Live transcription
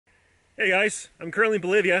Hey guys, I'm currently in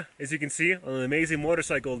Bolivia, as you can see, on an amazing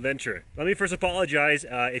motorcycle adventure. Let me first apologize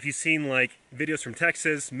if you've seen like videos from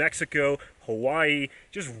Texas, Mexico, Hawaii,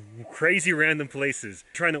 just crazy random places.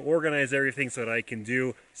 I'm trying to organize everything so that I can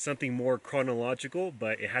do something more chronological,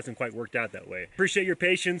 but it hasn't quite worked out that way. Appreciate your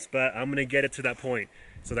patience, but I'm gonna get it to that point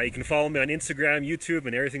so that you can follow me on Instagram, YouTube,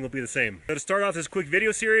 and everything will be the same. So to start off this quick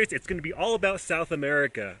video series, it's gonna be all about South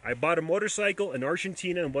America. I bought a motorcycle in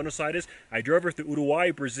Argentina and Buenos Aires. I drove her through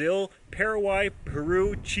Uruguay, Brazil, Paraguay,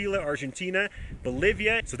 Peru, Chile, Argentina,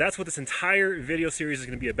 Bolivia. So that's what this entire video series is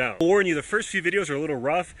gonna be about. I'll warn you, the first few videos are a little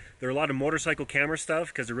rough. There are a lot of motorcycle camera stuff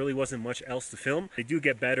because there really wasn't much else to film. They do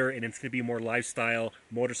get better and it's gonna be more lifestyle,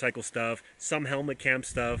 motorcycle stuff, some helmet cam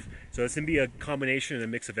stuff. So it's gonna be a combination and a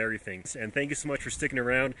mix of everything. And thank you so much for sticking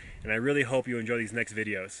around, and I really hope you enjoy these next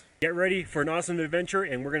videos. Get ready for an awesome adventure,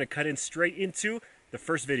 and we're gonna cut in straight into the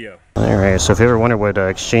first video. Alright, so if you ever wonder what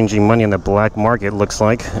exchanging money on the black market looks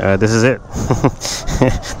like, this is it.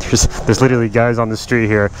 there's literally guys on the street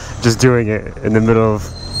here just doing it in the middle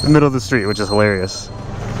of the street, which is hilarious.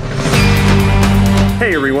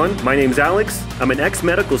 Hey everyone, my name's Alex. I'm an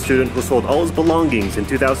ex-medical student who sold all his belongings in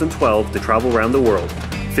 2012 to travel around the world.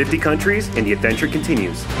 50 countries, and the adventure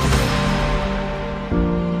continues.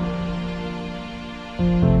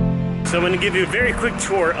 So I'm going to give you a very quick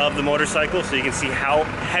tour of the motorcycle so you can see how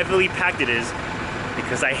heavily packed it is,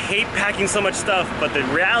 because I hate packing so much stuff, but the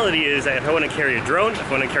reality is that if I want to carry a drone, if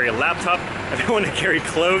I want to carry a laptop, if I want to carry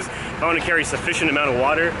clothes, if I want to carry sufficient amount of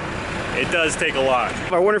water, it does take a lot.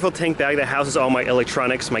 Our wonderful tank bag that houses all my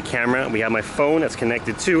electronics, my camera, we have my phone that's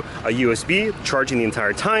connected to a USB, charging the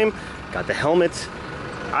entire time, got the helmet,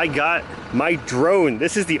 I got my drone.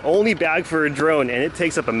 This is the only bag for a drone, and it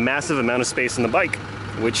takes up a massive amount of space on the bike,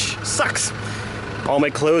 which sucks. All my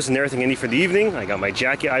clothes and everything I need for the evening. I got my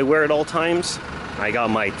jacket I wear at all times. I got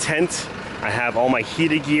my tent. I have all my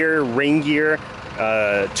heated gear, rain gear,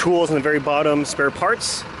 tools on the very bottom, spare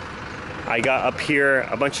parts. I got up here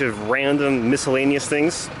a bunch of random miscellaneous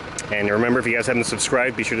things. And remember, if you guys haven't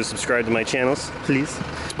subscribed, be sure to subscribe to my channels, please.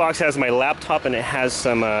 This box has my laptop and it has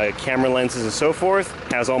some camera lenses and so forth.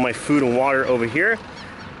 It has all my food and water over here.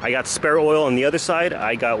 I got spare oil on the other side.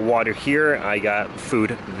 I got water here. I got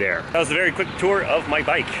food there. That was a very quick tour of my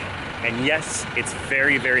bike. And yes, it's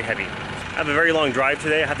very, very heavy. I have a very long drive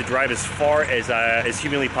today. I have to drive as far as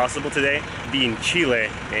humanly possible today. Be in Chile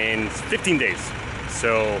in 15 days.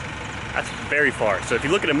 So that's very far. So if you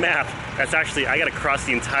look at a map, that's actually, I gotta cross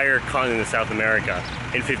the entire continent of South America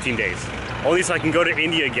in 15 days. Only so I can go to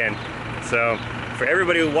India again. So for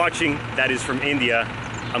everybody watching that is from India,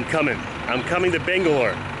 I'm coming. I'm coming to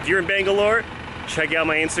Bangalore. If you're in Bangalore, check out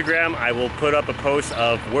my Instagram. I will put up a post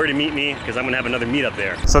of where to meet me because I'm gonna have another meetup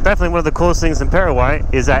there. So definitely one of the coolest things in Paraguay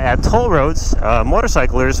is that at toll roads,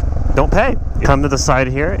 motorcyclers don't pay. You come to the side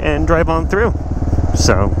here and drive on through.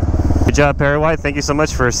 So good job, Paraguay. Thank you so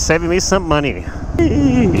much for saving me some money.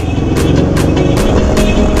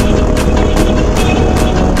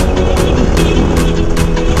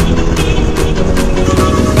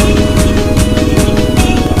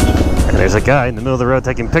 There's a guy in the middle of the road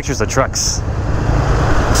taking pictures of trucks.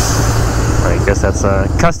 I guess that's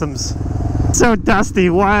customs. So dusty,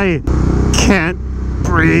 why? Can't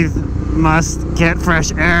breathe, must get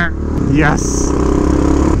fresh air. Yes.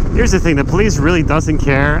 Here's the thing, the police really doesn't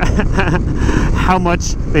care how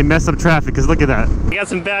much they mess up traffic, because look at that. I got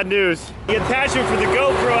some bad news. The attachment for the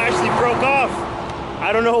GoPro actually broke off.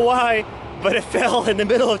 I don't know why, but it fell in the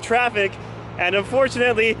middle of traffic, and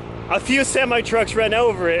unfortunately, a few semi-trucks ran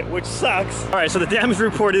over it, which sucks. All right, so the damage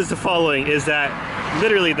report is the following, is that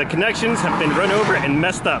literally the connections have been run over and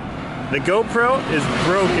messed up. The GoPro is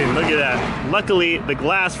broken, look at that. Luckily, the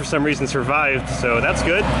glass for some reason survived, so that's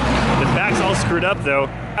good. The back's all screwed up though.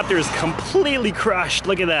 After is completely crushed,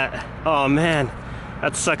 look at that. Oh man,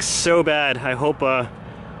 that sucks so bad. I hope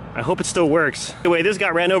it still works. Anyway, this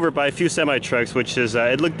got ran over by a few semi-trucks, which is,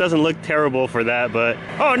 doesn't look terrible for that, but...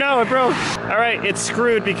 Oh no, it broke! Alright, it's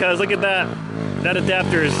screwed because look at that. That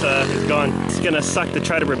adapter is gone. It's gonna suck to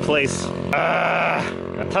try to replace.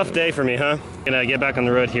 A tough day for me, huh? Gonna get back on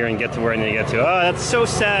the road here and get to where I need to get to. Oh, that's so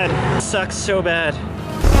sad. It sucks so bad.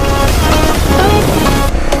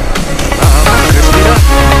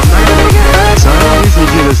 So I don't usually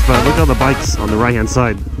do this, but look at all the bikes on the right-hand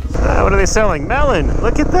side. What are they selling? Melon!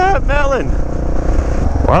 Look at that, melon!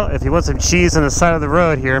 Well, if you want some cheese on the side of the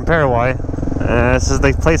road here in Paraguay, this is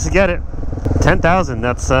the place to get it. 10,000,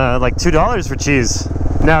 that's like $2 for cheese.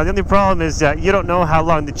 Now, the only problem is that you don't know how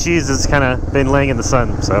long the cheese has kind of been laying in the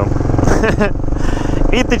sun, so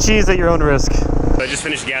eat the cheese at your own risk. I just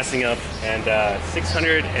finished gassing up, and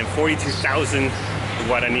 $642,000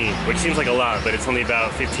 Guarani, which seems like a lot, but it's only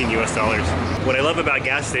about 15 US dollars. What I love about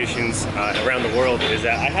gas stations around the world is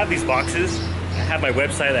that I have these boxes. I have my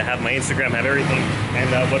website, I have my Instagram, I have everything.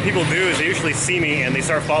 And what people do is they usually see me and they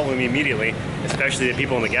start following me immediately, especially the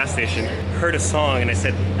people in the gas station. Heard a song and I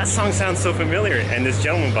said, that song sounds so familiar. And this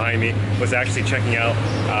gentleman behind me was actually checking out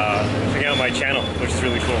my channel, which is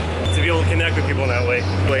really cool. To be able to connect with people in that way.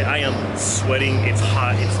 But I am sweating, it's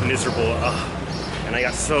hot, it's miserable. And I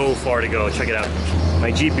got so far to go, check it out.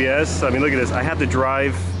 My GPS, I mean, look at this. I have to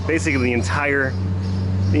drive basically the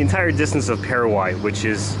entire distance of Paraguay, which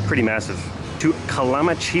is pretty massive, to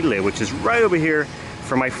Calama, Chile, which is right over here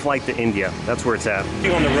for my flight to India. That's where it's at.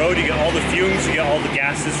 On the road, you get all the fumes, you get all the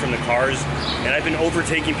gases from the cars, and I've been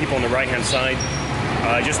overtaking people on the right-hand side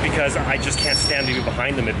just because I just can't stand to be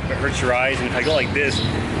behind them. It hurts your eyes, and if I go like this,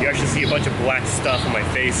 you actually see a bunch of black stuff on my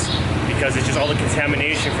face because it's just all the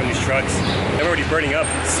contamination from these trucks. They're already burning up,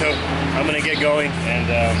 so I'm gonna get going,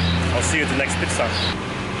 and I'll see you at the next pit stop.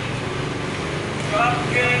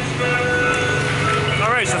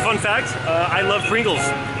 Alright, so fun fact, I love Pringles,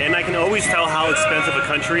 and I can always tell how expensive a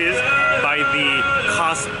country is by the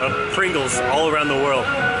cost of Pringles all around the world.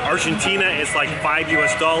 Argentina is like $5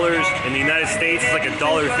 US. In the United States, it's like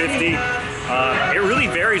 $1.50. It really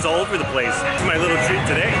varies all over the place. It's my little treat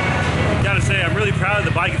today. Gotta say, I'm really proud of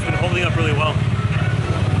the bike. It's been holding up really well.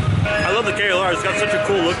 I love the KLR. It's got such a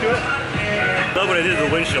cool look to it. I love what I did to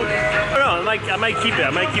the windshield. I don't know, I might keep it. I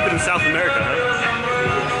might keep it in South America. Huh?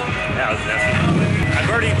 Yeah, that was nasty. I've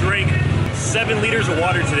already drank 7 liters of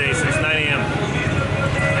water today since 9 a.m.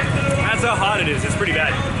 That's how hot it is. It's pretty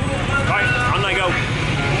bad. All right, on I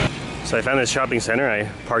go. So I found this shopping center. I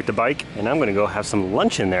parked the bike, and I'm gonna go have some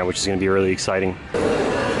lunch in there, which is gonna be really exciting.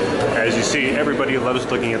 As you see, everybody loves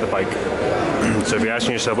looking at the bike. So if you're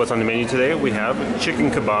asking yourself what's on the menu today, we have chicken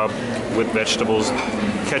kebab with vegetables,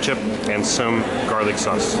 ketchup, and some garlic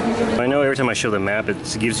sauce. I know every time I show the map,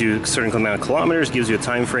 it gives you a certain amount of kilometers, gives you a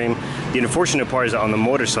time frame. The unfortunate part is that on the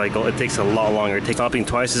motorcycle, it takes a lot longer. It takes stopping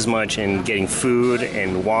twice as much and getting food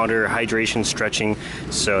and water, hydration, stretching.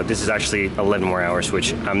 So this is actually 11 more hours,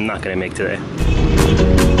 which I'm not gonna make today.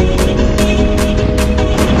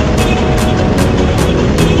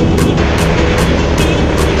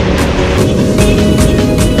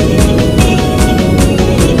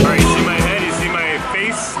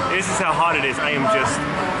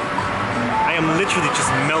 Literally just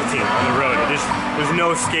melting on the road. There's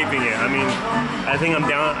no escaping it. I mean, I think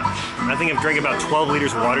I've drank about 12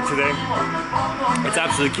 liters of water today. It's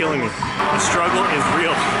absolutely killing me. The struggle is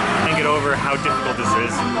real. I can't get over how difficult this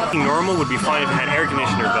is. Normal would be fine if I had air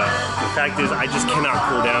conditioner, but the fact is I just cannot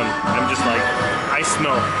cool down. I'm just like, I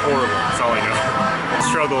smell horrible. That's all I know. The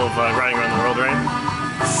struggle of riding around the world, right?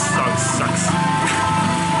 This song sucks.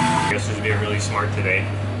 I guess this would be really smart today.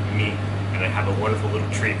 Me. And I have a wonderful little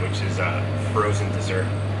treat, which is frozen dessert.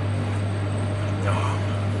 Oh.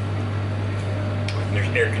 And there's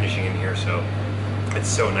air conditioning in here, so it's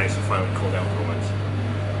so nice to finally cool down for once.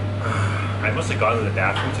 I must have gone to the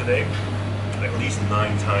bathroom today at least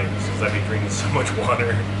 9 times since I've been drinking so much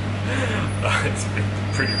water. It's been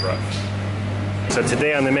pretty rough. So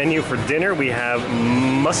today on the menu for dinner, we have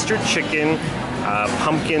mustard chicken,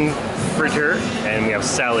 pumpkin fritter, and we have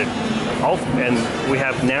salad. And we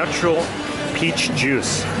have natural peach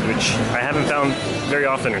juice, which I haven't found very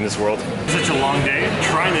often in this world. Such a long day.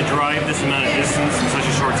 Trying to drive this amount of distance in such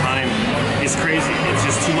a short time is crazy. It's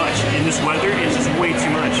just too much. In this weather, it's just way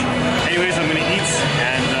too much. Anyways, I'm gonna eat,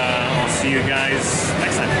 and I'll see you guys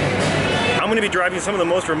next time. I'm gonna be driving some of the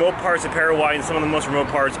most remote parts of Paraguay and some of the most remote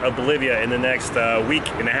parts of Bolivia in the next week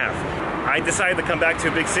and a half. I decided to come back to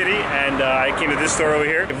a big city, and I came to this store over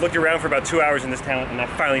here. I've looked around for about 2 hours in this town, and I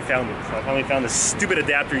finally found it. So I finally found the stupid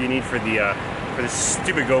adapter you need for the this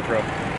stupid GoPro.